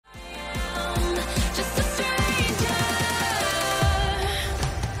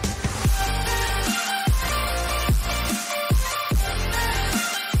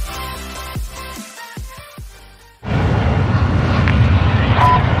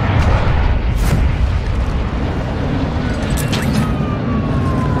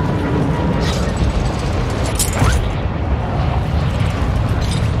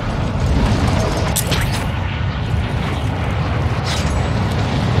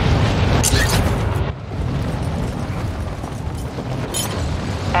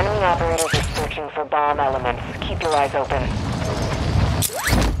operators are searching for bomb elements. Keep your eyes open.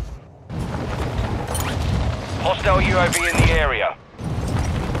 Hostile UAV in the area.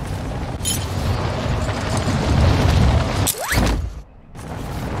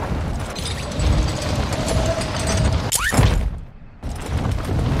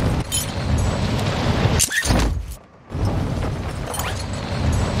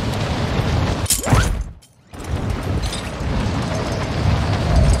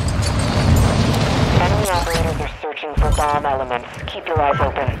 Enemy operators are searching for bomb elements. Keep your eyes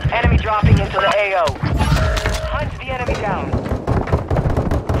open. Enemy dropping into the AO. Hunt the enemy down.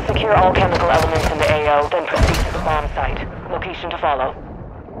 Secure all chemical elements in the AO, then proceed to the bomb site. Location to follow.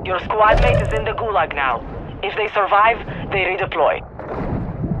 Your squad mate is in the gulag now. If they survive, they redeploy.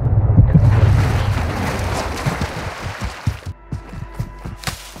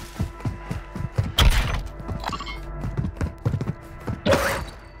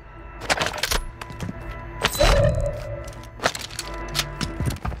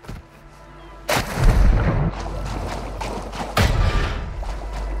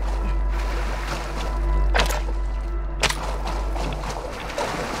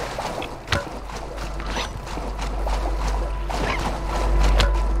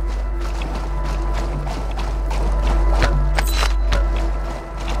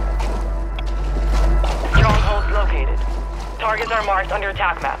 Targets are marked on your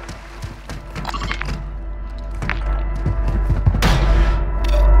attack map.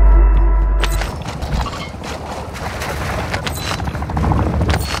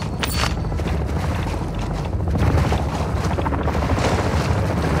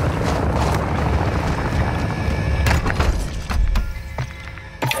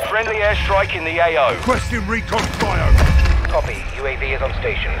 Friendly airstrike in the AO. Requesting recon fire. Copy. UAV is on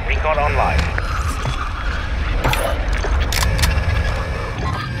station. Recon online.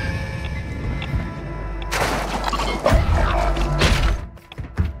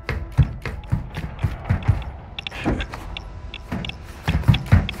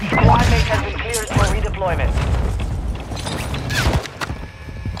 Squad mate has been cleared for redeployment.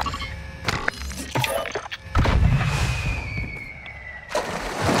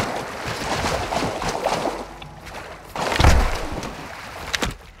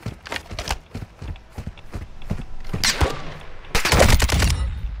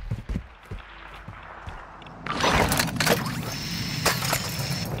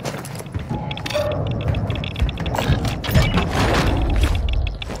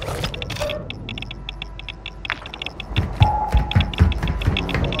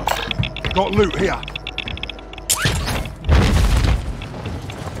 Got loot here.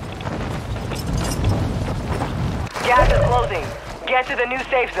 Gas is closing. Get to the new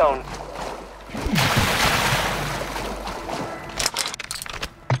safe zone.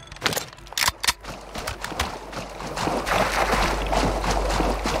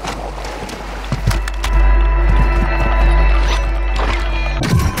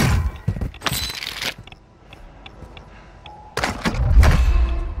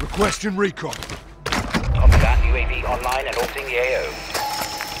 Requesting recon. Copy that. UAV online and orbiting the AO.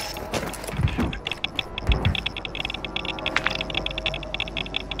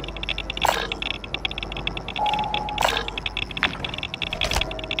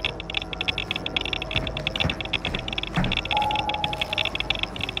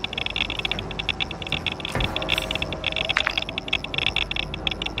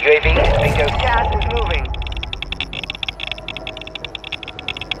 UAV is bingo. Gas is moving.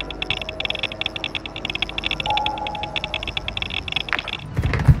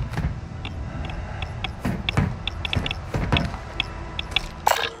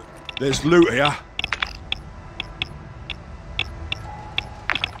 There's loot here.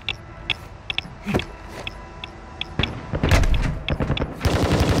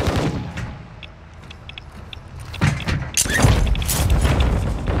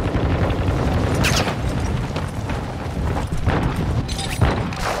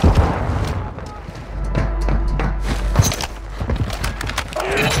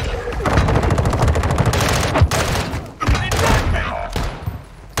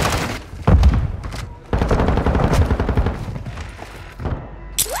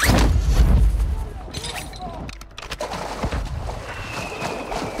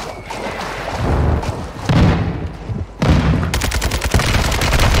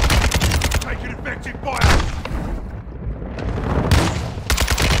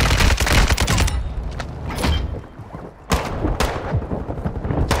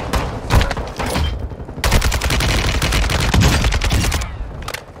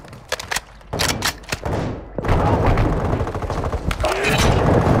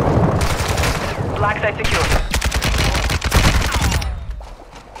 site secure.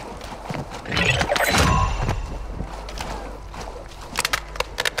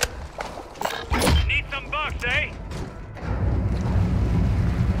 Need some bucks, eh?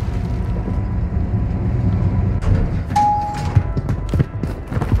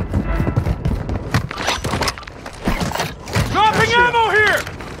 Dropping ammo here!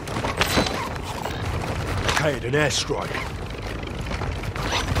 Located an airstrike.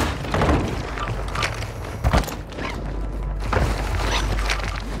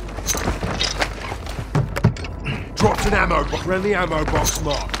 Dropped an ammo box. Friendly ammo box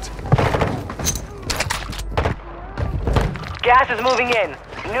marked. Gas is moving in.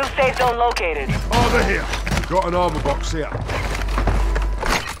 New safe zone located. Over here. Got an armor box here.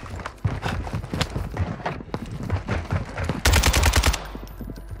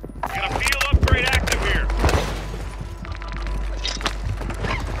 Got a field upgrade active here.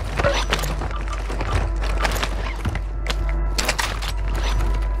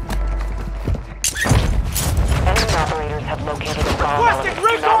 Enemy operators have located a bomb Requesting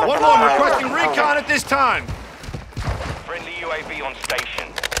element. recon! One more requesting recon at this time. Friendly UAV on station.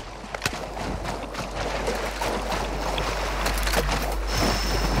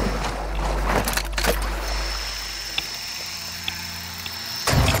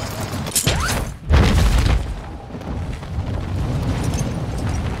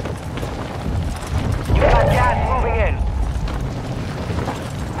 You got gas moving in.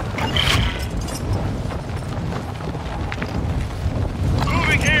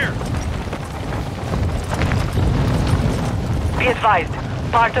 Moving here. Be advised,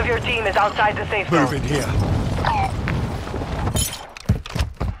 part of your team is outside the safe zone. Moving here.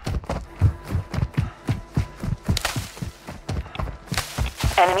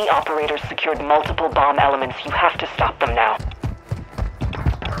 Enemy operators secured multiple bomb elements. You have to stop them now.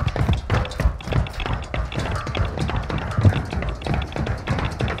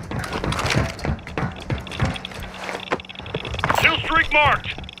 Kill streak marked.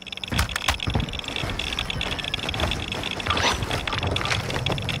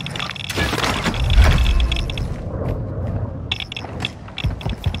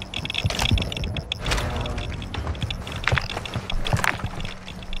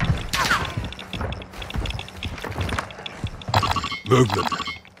 Movement.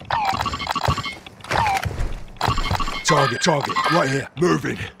 Target, right here.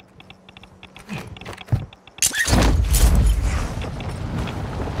 Moving.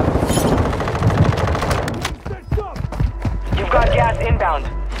 You've got gas inbound.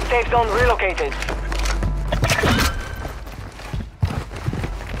 Safe zone relocated.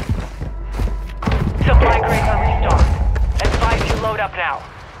 Supply crates are restocked. Advise you load up now.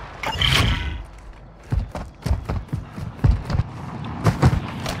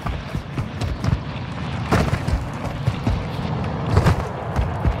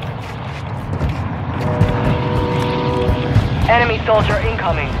 Enemy soldier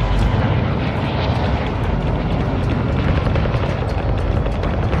incoming.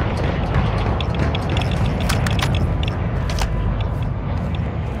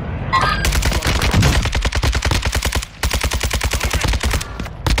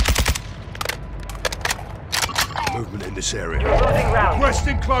 Movement in this area. You're losing rounds.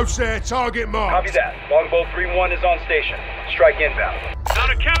 Requesting close air. Target marked. Copy that. Longbow 3-1 is on station. Strike inbound. Got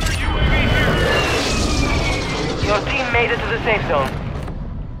a counter UAV here. Your team made it to the safe zone.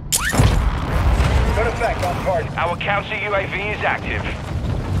 Good effect on target. Our counter UAV is active.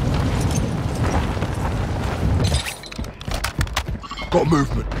 Got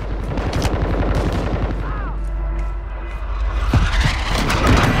movement.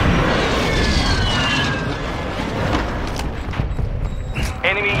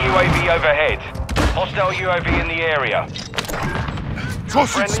 Enemy UAV overhead. Hostile UAV in the area. Tossing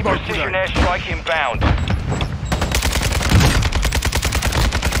Friendly smoke precision grenade. airstrike inbound.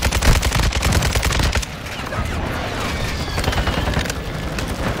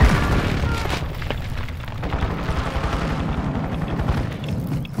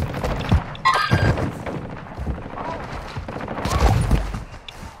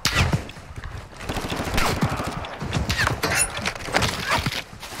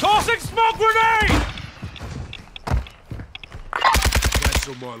 Tossing smoke grenade!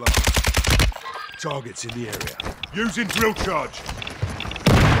 Cancel my life. Targets in the area. Using drill charge.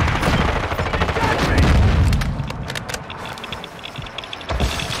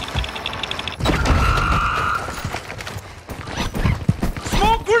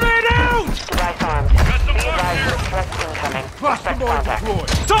 Smoke grenade out! Device armed. Got some Be work advised, here. threats incoming. Cluster Expect mine contact. deployed.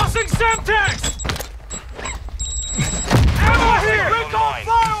 Tossing Semtex! Ammo here! Recon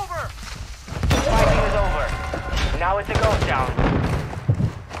flyover! now it's a ghost town.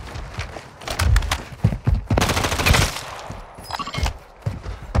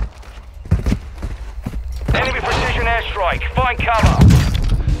 Enemy precision airstrike. Find cover.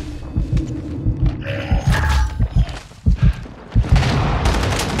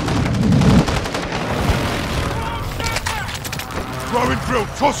 Throwing drill,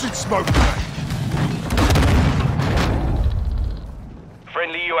 tossing smoke.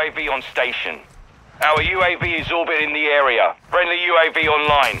 Friendly UAV on station. Our UAV is orbiting the area. Friendly UAV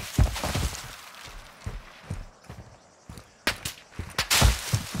online.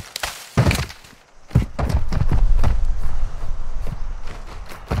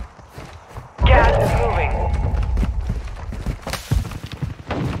 Gas is moving.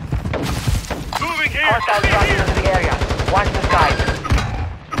 Moving here! Hostiles dropping into the area. Watch the skies.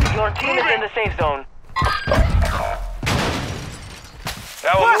 Your team is in the safe zone.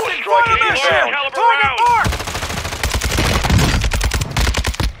 Our mortar strike is inbound. Target mark!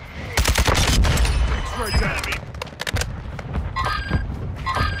 Straight down.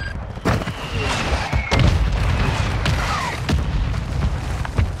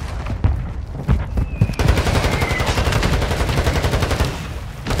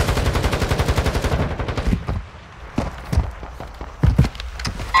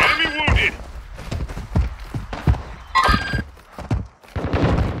 Enemy wounded.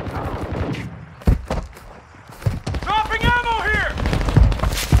 Dropping ammo here!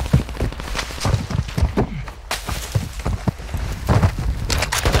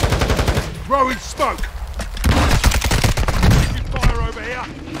 Throwing smoke! Taking fire over here!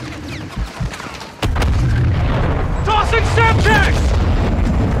 Tossing Semtex!